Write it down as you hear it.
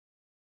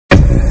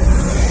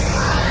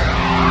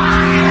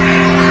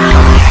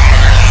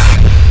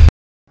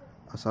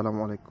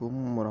Assalamualaikum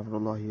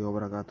warahmatullahi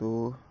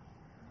wabarakatuh.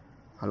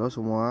 Halo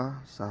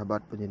semua sahabat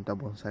pecinta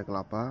bonsai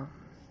kelapa.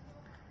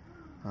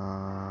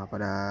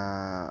 Pada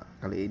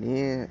kali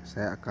ini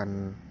saya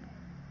akan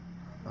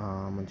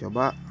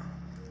mencoba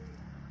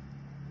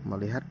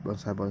melihat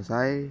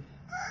bonsai-bonsai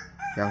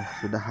yang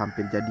sudah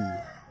hampir jadi.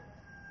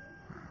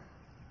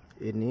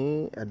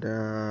 Ini ada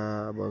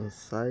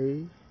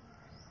bonsai,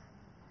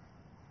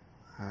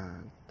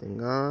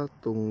 tinggal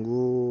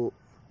tunggu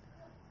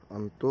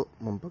untuk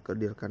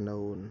mempekerjakan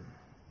daun.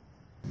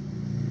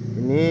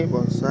 Ini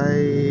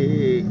bonsai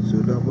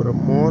sudah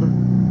berumur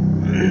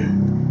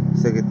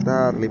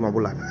sekitar 5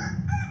 bulan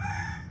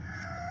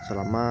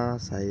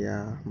selama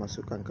saya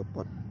masukkan ke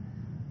pot.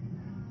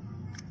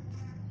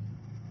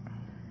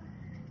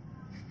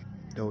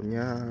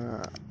 Daunnya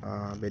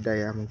beda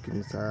ya,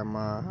 mungkin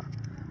sama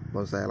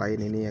bonsai lain.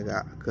 Ini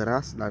agak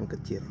keras dan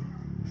kecil.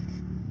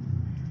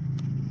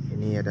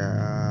 Ini ada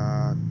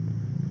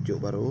pucuk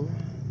baru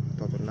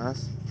atau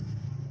tunas.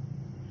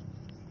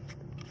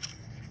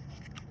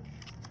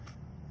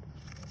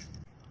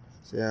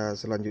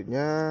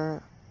 Selanjutnya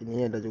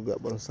ini ada juga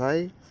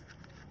bonsai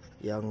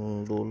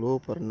yang dulu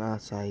pernah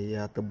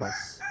saya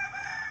tebas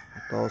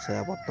atau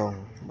saya potong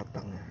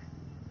batangnya.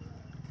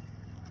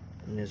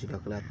 Ini sudah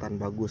kelihatan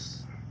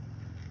bagus,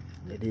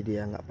 jadi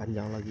dia nggak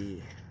panjang lagi.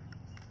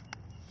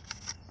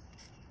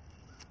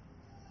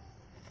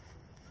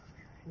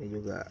 Ini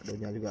juga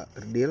daunnya juga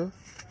kerdil,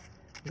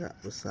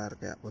 nggak besar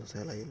kayak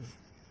bonsai lain.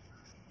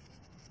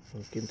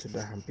 Mungkin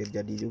sudah hampir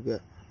jadi juga.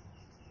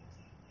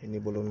 Ini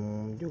belum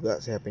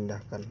juga saya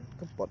pindahkan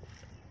ke pot,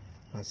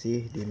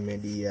 masih di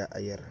media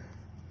air.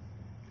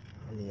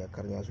 Ini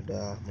akarnya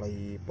sudah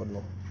mulai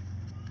penuh,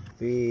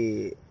 tapi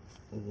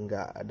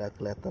nggak ada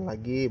kelihatan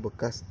lagi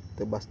bekas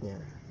tebasnya.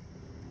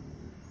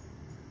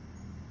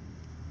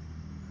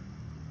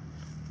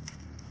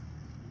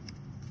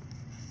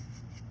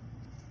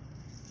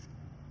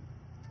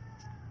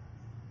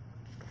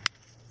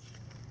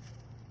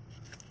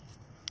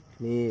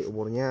 Ini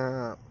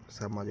umurnya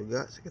sama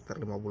juga, sekitar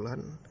 5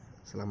 bulan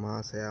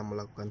selama saya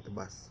melakukan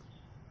tebas.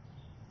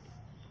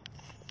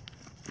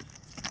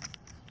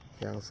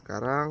 Yang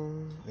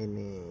sekarang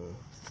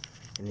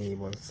ini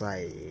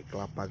bonsai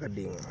kelapa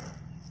gading.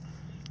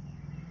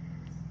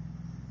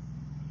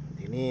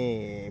 Ini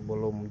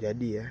belum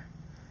jadi ya.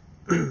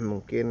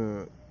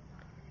 Mungkin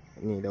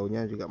ini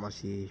daunnya juga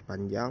masih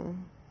panjang,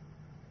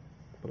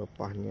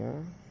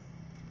 pelepahnya.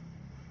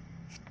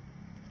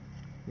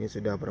 Ini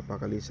sudah berapa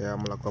kali saya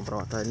melakukan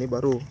perawatan. Ini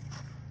baru,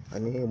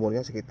 ini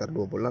umurnya sekitar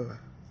 2 bulan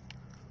lah.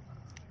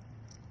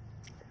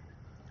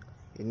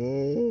 Ini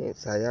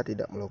saya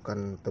tidak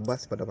melakukan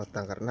tebas pada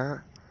batang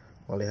karena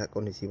melihat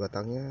kondisi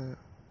batangnya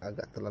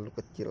agak terlalu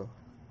kecil.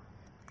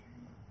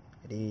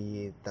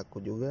 Jadi takut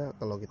juga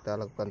kalau kita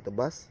lakukan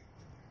tebas,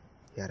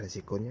 ya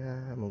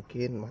resikonya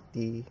mungkin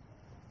mati.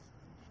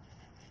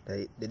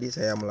 Jadi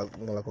saya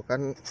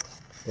melakukan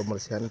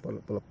pembersihan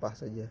pelepah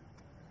saja.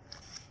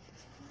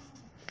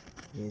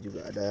 Ini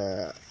juga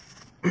ada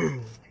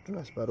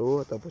tunas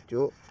baru atau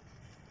pucuk.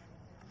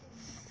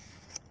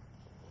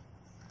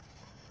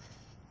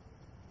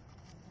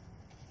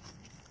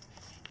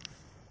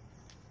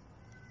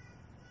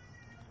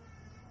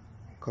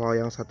 Kalau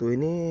yang satu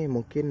ini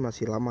mungkin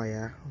masih lama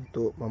ya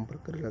untuk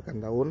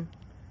memperkerdilkan daun,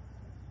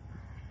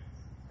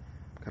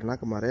 karena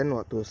kemarin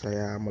waktu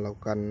saya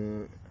melakukan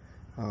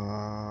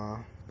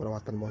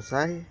perawatan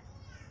bonsai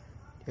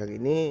yang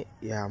ini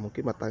ya,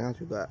 mungkin batangnya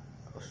juga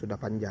sudah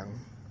panjang,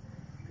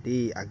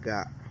 jadi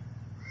agak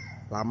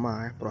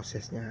lama ya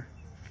prosesnya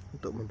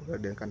untuk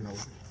memperkerdilkan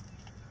daun,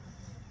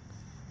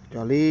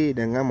 kecuali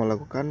dengan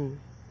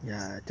melakukan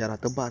ya cara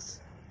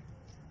tebas.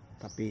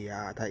 Tapi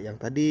ya yang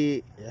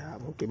tadi ya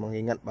mungkin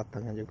mengingat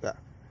batangnya juga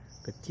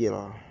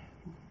kecil.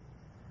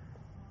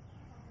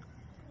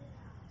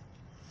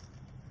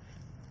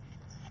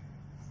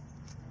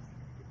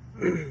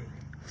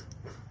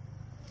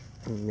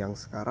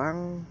 Yang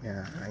sekarang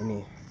ya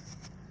ini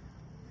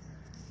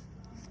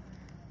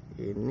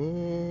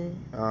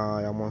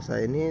yang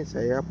bonsai ini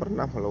saya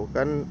pernah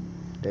melakukan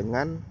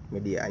dengan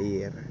media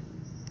air.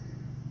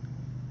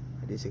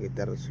 Jadi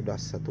sekitar sudah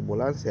 1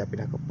 bulan saya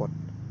pindah ke pot.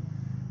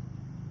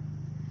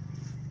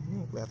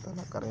 Ini kelihatan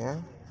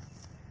akarnya.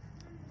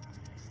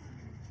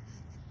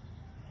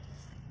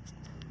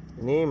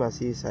 Ini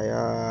masih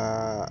saya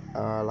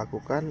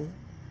lakukan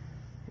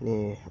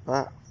ini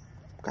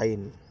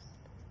kain,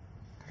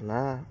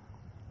 karena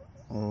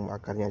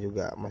akarnya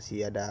juga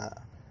masih ada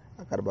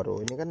akar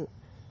baru. Ini kan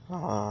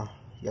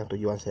yang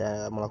tujuan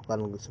saya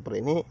melakukan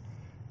seperti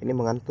ini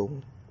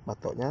menggantung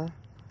batoknya,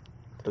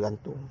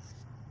 tergantung.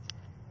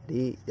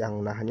 Jadi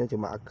yang nahannya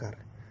cuma akar,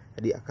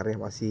 jadi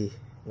akarnya masih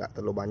nggak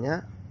terlalu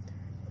banyak,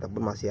 tapi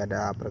masih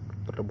ada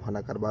pertumbuhan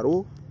akar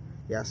baru.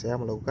 Ya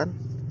saya melakukan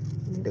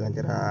ini dengan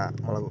cara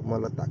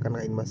meletakkan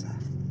kain basah.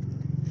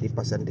 Jadi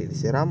pas nanti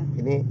disiram,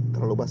 ini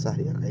terlalu basah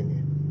dia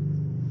kainnya.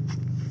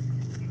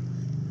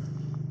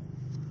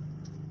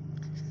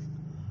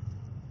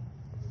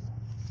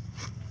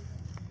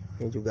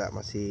 Ini juga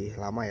masih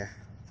lama ya,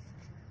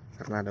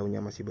 karena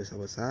daunnya masih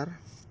besar-besar.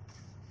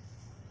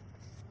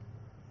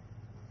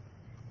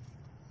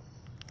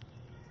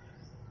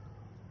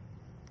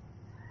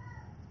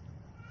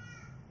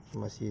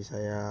 masih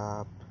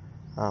saya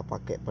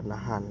pakai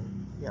penahan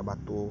ya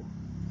batu,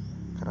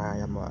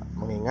 karena ya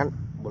mengingat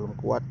belum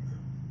kuat.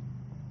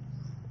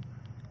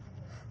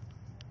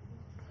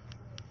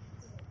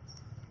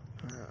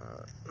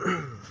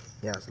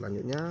 Ya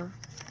selanjutnya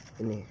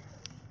ini,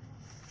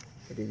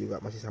 jadi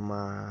juga masih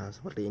sama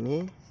seperti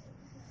ini,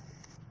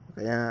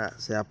 makanya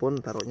saya pun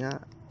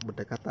taruhnya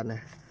berdekatan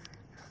ya,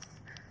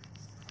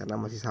 karena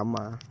masih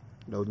sama,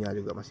 daunnya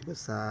juga masih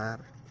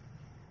besar.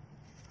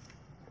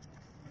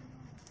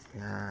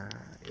 Nah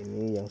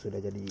ini yang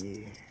sudah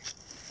jadi,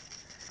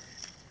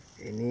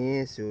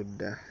 ini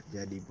sudah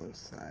jadi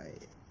bonsai,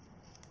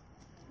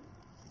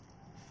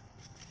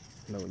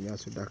 daunnya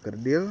sudah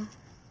kerdil.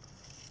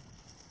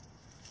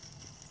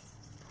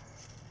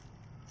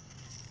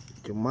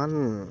 Cuman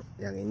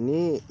yang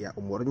ini ya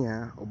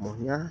umurnya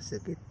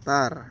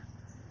sekitar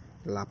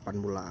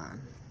 8 bulan.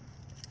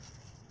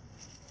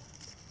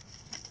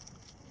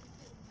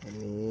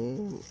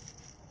 Ini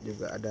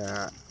juga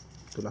ada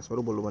tunas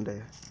baru, belum ada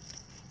ya.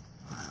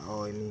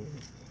 Oh ini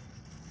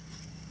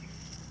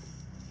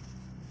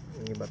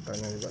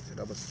batangnya juga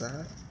sudah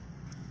besar.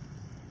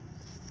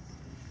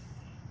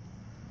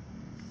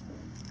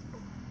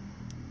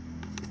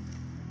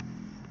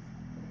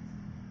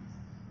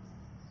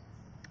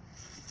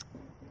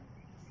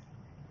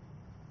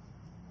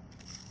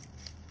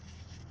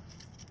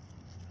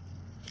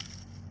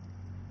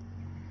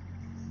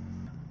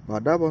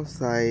 Pada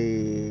bonsai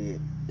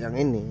yang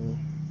ini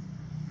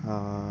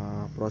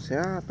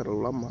prosesnya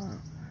terlalu lama,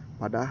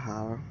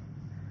 padahal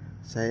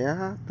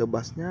saya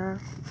tebasnya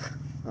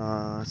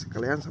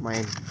sekalian sama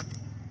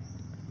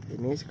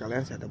ini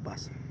sekalian saya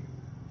tebas.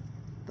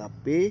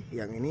 Tapi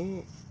yang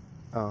ini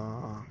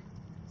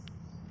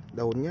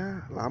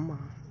daunnya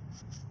lama,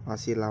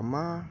 masih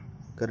lama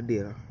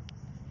kerdil.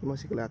 Ini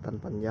masih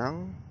kelihatan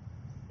panjang,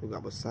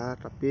 juga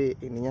besar, tapi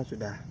ininya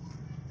sudah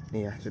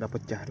nih ya, sudah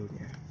pecah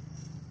dulunya.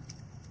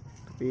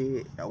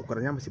 Tapi ya,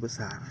 ukurannya masih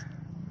besar.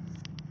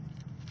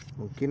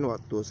 Mungkin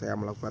waktu saya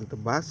melakukan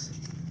tebas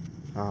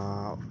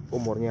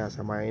umurnya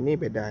sama ini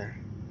beda ya,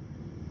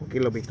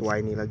 mungkin lebih tua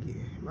ini lagi,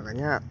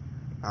 makanya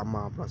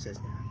lama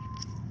prosesnya.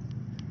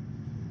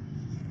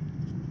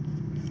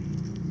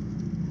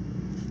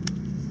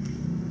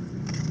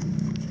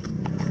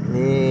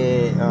 Ini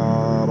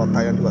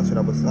batangnya juga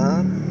sudah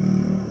besar.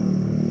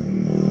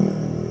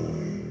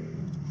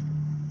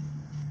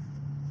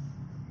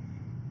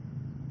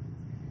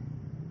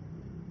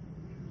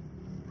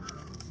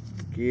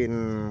 Mungkin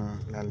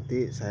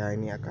nanti saya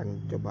ini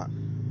akan coba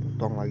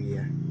potong lagi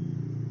ya,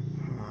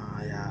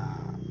 ya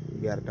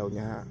biar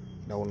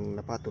daun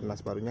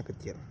tunas barunya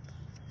kecil.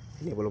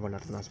 Ini belum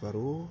ada tunas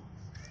baru,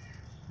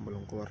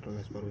 belum keluar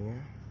tunas barunya,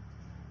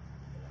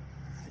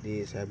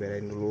 jadi saya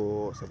biarin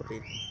dulu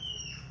seperti ini.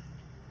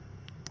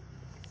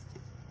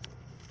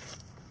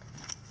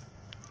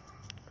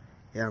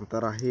 Yang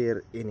terakhir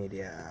ini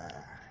dia,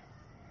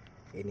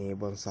 ini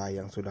bonsai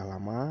yang sudah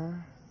lama,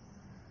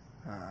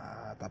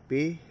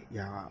 tapi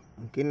ya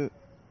mungkin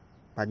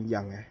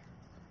panjang ya,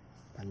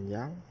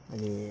 panjang.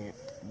 Ini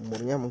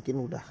umurnya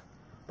mungkin udah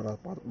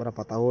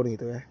berapa tahun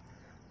gitu ya.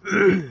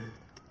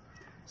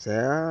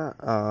 Saya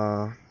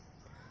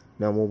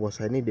nemu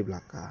bonsai ini di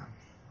belakang,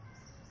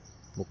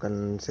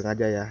 bukan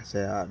sengaja ya,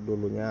 saya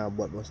dulunya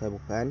buat bonsai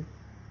bukan,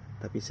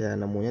 tapi saya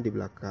nemunya di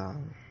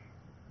belakang.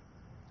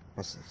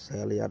 Pas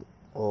saya lihat,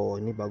 oh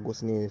ini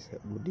bagus nih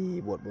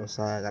dibuat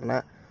bonsai,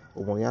 karena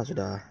umurnya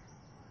sudah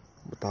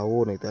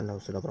bertahun itu kan,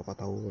 sudah berapa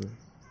tahun.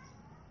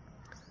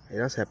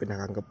 Akhirnya saya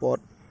pindahkan ke pot.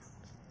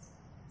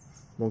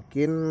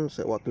 Mungkin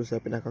waktu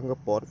saya pindahkan ke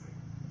pot,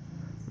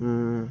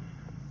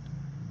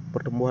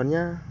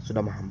 pertumbuhannya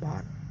sudah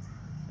menghambat.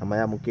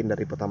 Namanya mungkin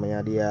dari pertamanya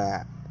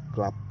dia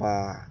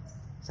kelapa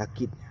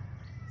sakit,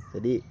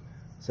 jadi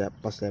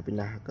pas saya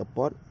pindah ke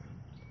pot,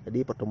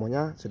 jadi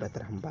pertumbuhannya sudah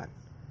terhambat.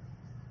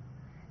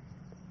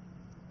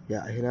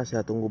 Ya akhirnya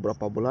saya tunggu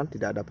berapa bulan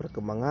tidak ada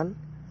perkembangan.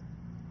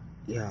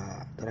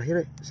 Ya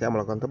terakhir saya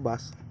melakukan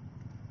tebas.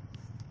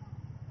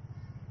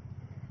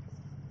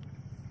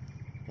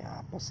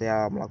 Ya pas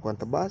saya melakukan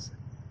tebas,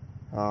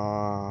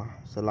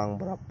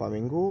 selang berapa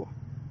minggu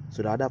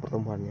sudah ada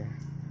pertumbuhannya.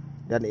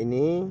 Dan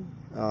ini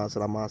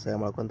selama saya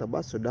melakukan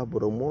tebas sudah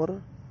berumur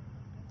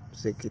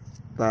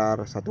sekitar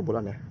 1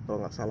 bulan ya,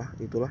 kalau nggak salah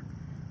itulah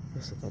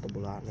 1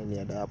 bulan.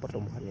 Ini ada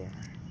pertumbuhannya,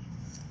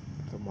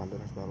 pertumbuhan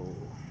tunas baru.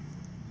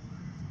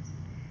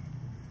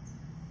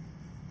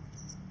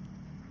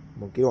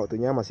 Mungkin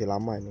waktunya masih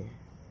lama ini.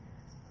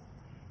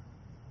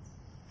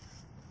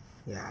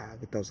 Ya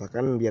kita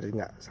usahakan biar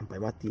nggak sampai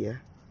mati ya.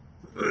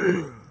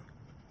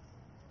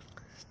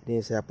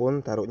 Ini saya pun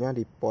taruhnya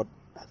di pot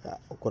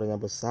agak ukurannya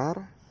besar.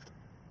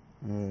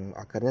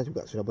 Akarnya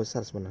juga sudah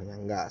besar sebenarnya.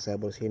 Nggak saya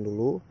bersihin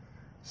dulu,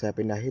 saya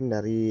pindahin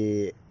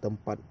dari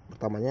tempat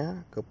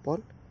pertamanya ke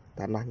pot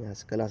tanahnya,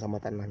 sekalian sama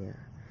tanahnya.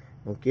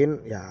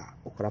 Mungkin ya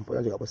ukuran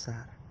potnya juga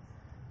besar.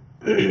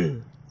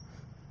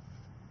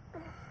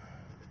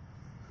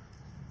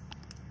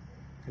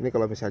 Ini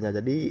kalau misalnya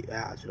jadi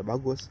ya sudah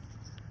bagus,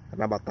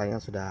 karena batangnya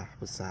sudah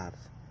besar.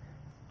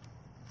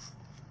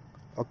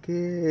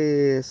 Oke,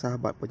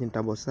 sahabat pecinta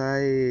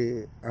bonsai,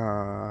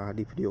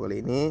 di video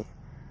kali ini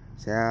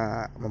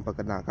saya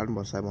memperkenalkan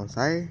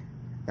bonsai-bonsai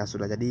yang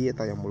sudah jadi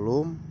atau yang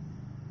belum.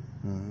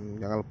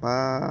 Jangan lupa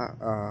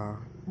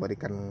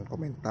berikan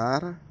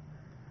komentar,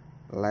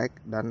 like,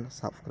 dan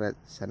subscribe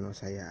channel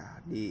saya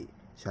di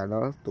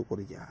channel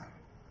tutorial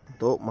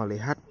untuk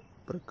melihat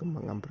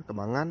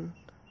perkembangan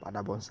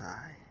pada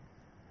bonsai.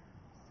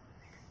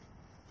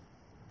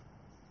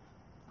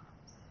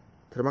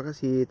 Terima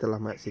kasih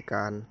telah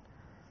menyaksikan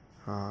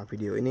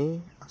video ini.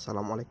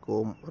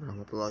 Assalamualaikum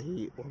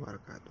warahmatullahi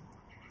wabarakatuh.